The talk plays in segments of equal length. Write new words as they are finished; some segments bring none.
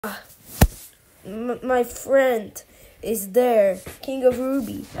My friend is there, King of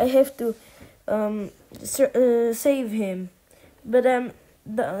Ruby. I have to save him, but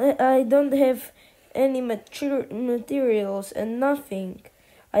I don't have any materials and nothing.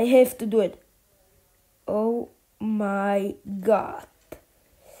 I have to do it. Oh my God!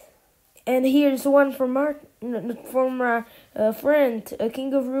 And here's one from our friend,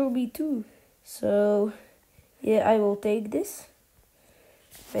 King of Ruby too. So yeah, I will take this.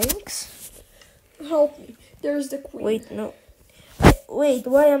 Thanks. Help me. There's the queen. Wait, no. Wait,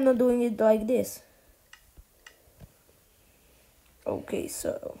 why I'm not doing it like this? Okay,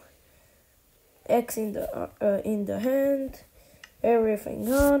 so X in the hand,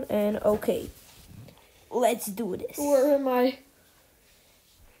 everything on, and okay. Let's do this. Where am I?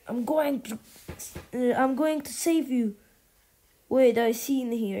 I'm going to save you. Wait, I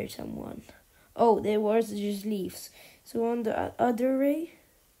seen here someone. Oh, there was just leaves. So on the other way.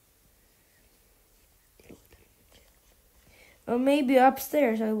 Or maybe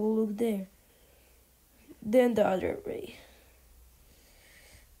upstairs, I will look there. Then the other way.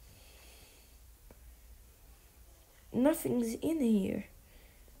 Nothing's in here.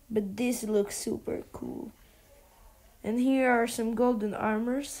 But this looks super cool. And here are some golden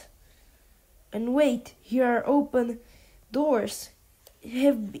armors. And wait, here are open doors.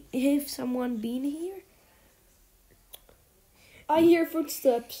 Have someone been here? I hear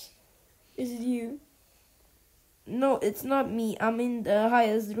footsteps. Is it you? No, it's not me. I'm in the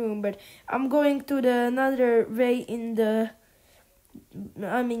highest room, but I'm going to the another way in the...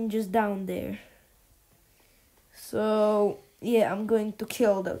 I mean, just down there. So, yeah, I'm going to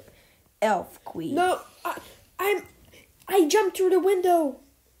kill the elf queen. No, I jumped through the window.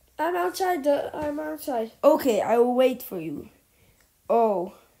 I'm outside. Okay, I will wait for you.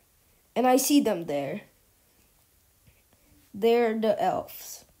 Oh, and I see them there. They're the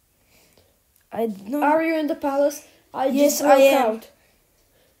elves. I don't... Are you in the palace? Yes, I am. Out.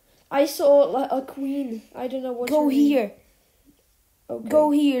 I saw a queen. I don't know what. Go here. Okay.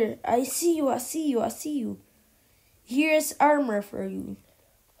 Go here. I see you. Here's armor for you.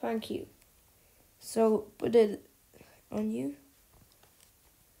 Thank you. So put it on you.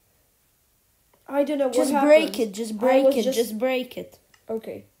 I don't know what Just happened. break it. Just break it.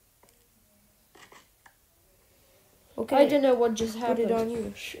 Okay. Okay. I don't know what just happened. Put it on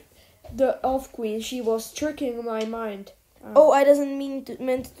you. The elf queen, she was tricking my mind. Oh, I doesn't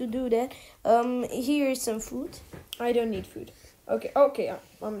meant to do that. Here is some food. I don't need food. Okay.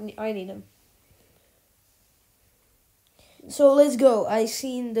 I need them. So let's go. I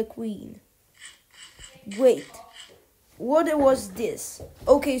seen the queen. Wait. What was this?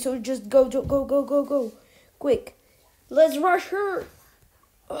 Okay, so just go. Quick. Let's rush her.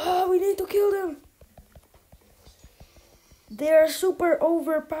 Oh, we need to kill them. They are super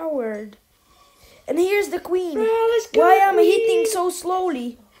overpowered. And here's the queen. Let's go. Why am I hitting so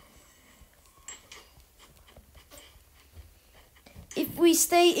slowly? If we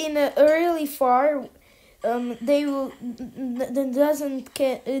stay in a really far, they will.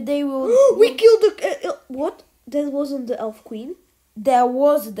 They will. We killed the. What? That wasn't the elf queen. That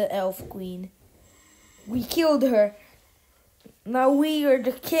was the elf queen. We killed her. Now we are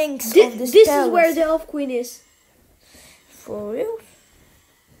the kings of this This palace. is where the elf queen is. For real?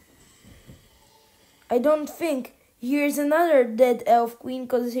 I don't think. Here's another dead elf queen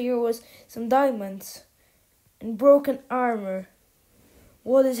because here was some diamonds and broken armor.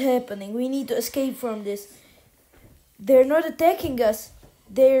 What is happening? We need to escape from this. They're not attacking us.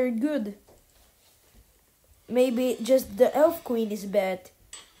 They're good. Maybe just the elf queen is bad.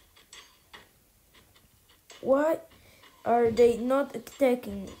 Why are they not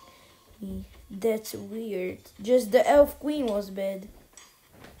attacking me? That's weird. Just the elf queen was bad.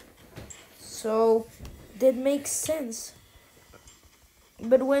 So that makes sense.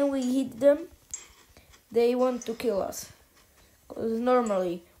 But when we hit them, they want to kill us. Because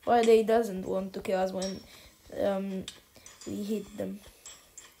normally, why they doesn't want to kill us when we hit them?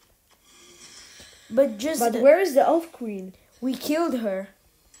 But where is the elf queen? We killed her.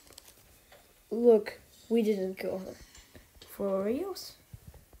 Look, we didn't kill her. For reals?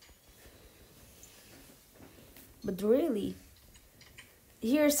 But really?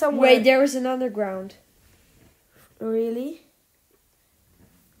 Here's somewhere. Wait, there is an underground. Really?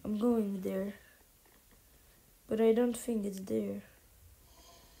 I'm going there. But I don't think it's there.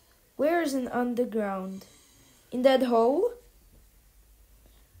 Where is an underground? In that hole?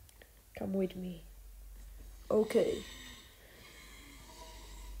 Come with me. Okay.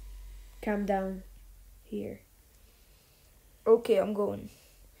 Come down here. Okay, I'm going.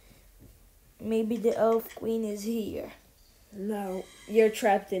 Maybe the elf queen is here. No, you're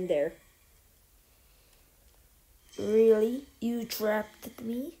trapped in there. Really? You trapped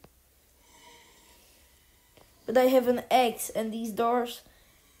me? But I have an axe and these doors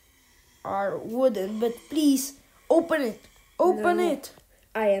are wooden. But please, open it. Open No. it.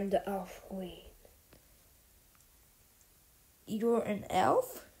 I am the elf queen. You're an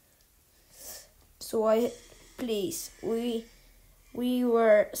elf? So please, we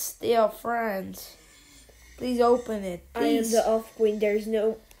were still friends. Please open it. Please. I am the elf queen. There's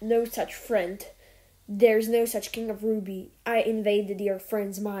no such friend. There's no such king of Ruby. I invaded your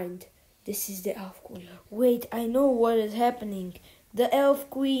friend's mind. This is the elf queen. Wait, I know what is happening. The elf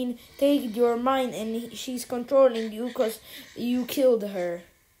queen take your mind and she's controlling you because you killed her.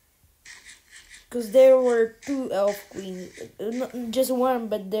 Because there were two elf queens, not just one,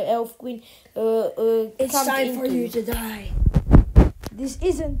 but the elf queen. It's time for you to die. This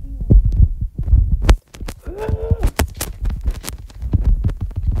isn't. You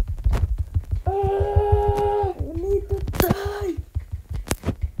need to die.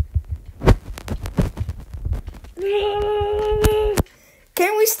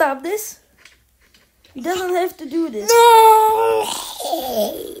 Can we stop this? He doesn't have to do this. No!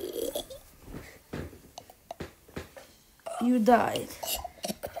 You died.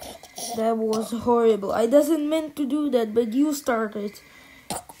 That was horrible. I doesn't meant to do that, but you started.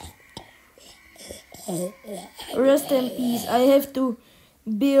 Rest in peace. I have to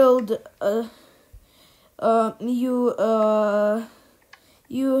build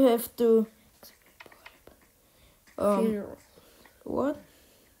you have to Funeral. what?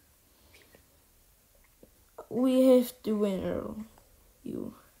 We have to funeral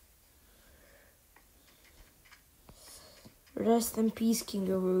you. Rest in peace, King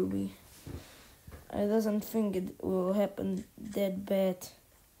of Ruby. I doesn't think it will happen that bad.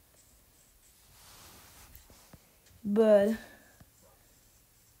 But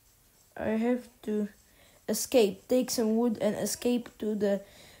I have to escape, take some wood and escape to the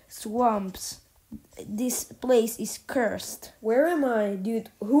swamps. This place is cursed. Where am I, dude?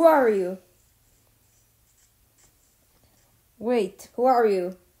 Who are you? Wait, Who are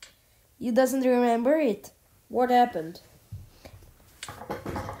you? you doesn't remember it? What happened?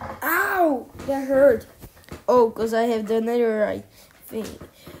 Ow! That hurt. Oh, because I have the netherite thing.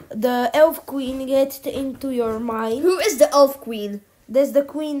 The elf queen gets into your mind. Who is the elf queen? That's the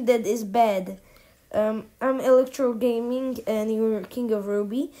queen that is bad. I'm Electro Gaming and you're King of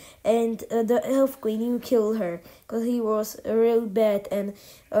Ruby. And the elf queen, you kill her. Because he was really bad. And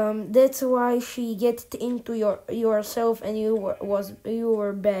that's why she gets into yourself and you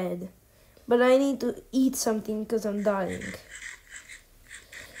were bad. But I need to eat something because I'm dying.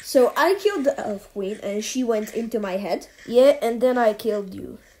 So I killed the elf queen and she went into my head. Yeah, and then I killed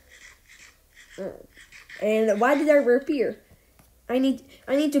you. And why did I reappear? I need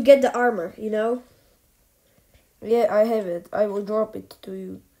to get the armor, you know? Yeah, I have it. I will drop it to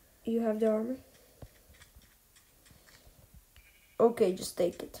you. You have the armor? Okay, just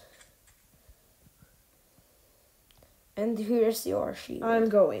take it. And here's your shield. I'm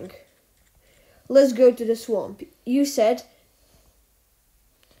going. Let's go to the swamp. You said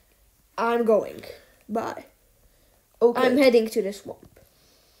I'm going. Bye. Okay. I'm heading to the swamp.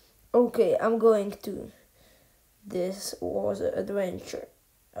 Okay, I'm going to. This was an adventure.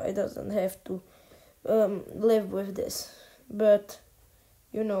 I doesn't have to live with this. But,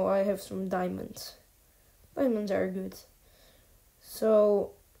 you know, I have some diamonds. Diamonds are good.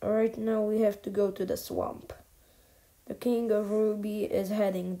 So, right now we have to go to the swamp. The King of Ruby is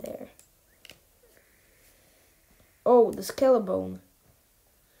heading there. Oh, the skeleton.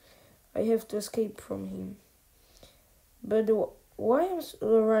 I have to escape from him. But why am I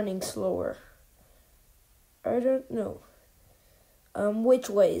running slower? I don't know. Which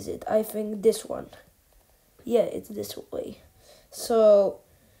way is it? I think this one. Yeah, it's this way. So,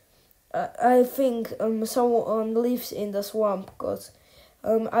 I think someone lives in the swamp because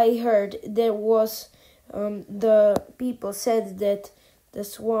I heard there was the people said that the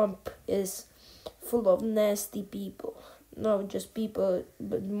swamp is full of nasty people. Not just people,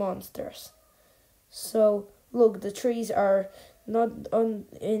 but monsters. So, look, the trees are not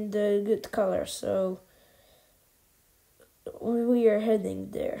in the good color, so we are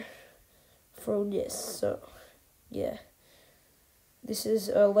heading there for this. So, yeah. This is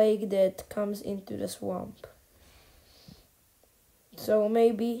a lake that comes into the swamp. So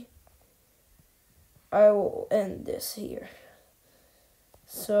maybe I will end this here.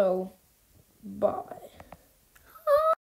 So, bye.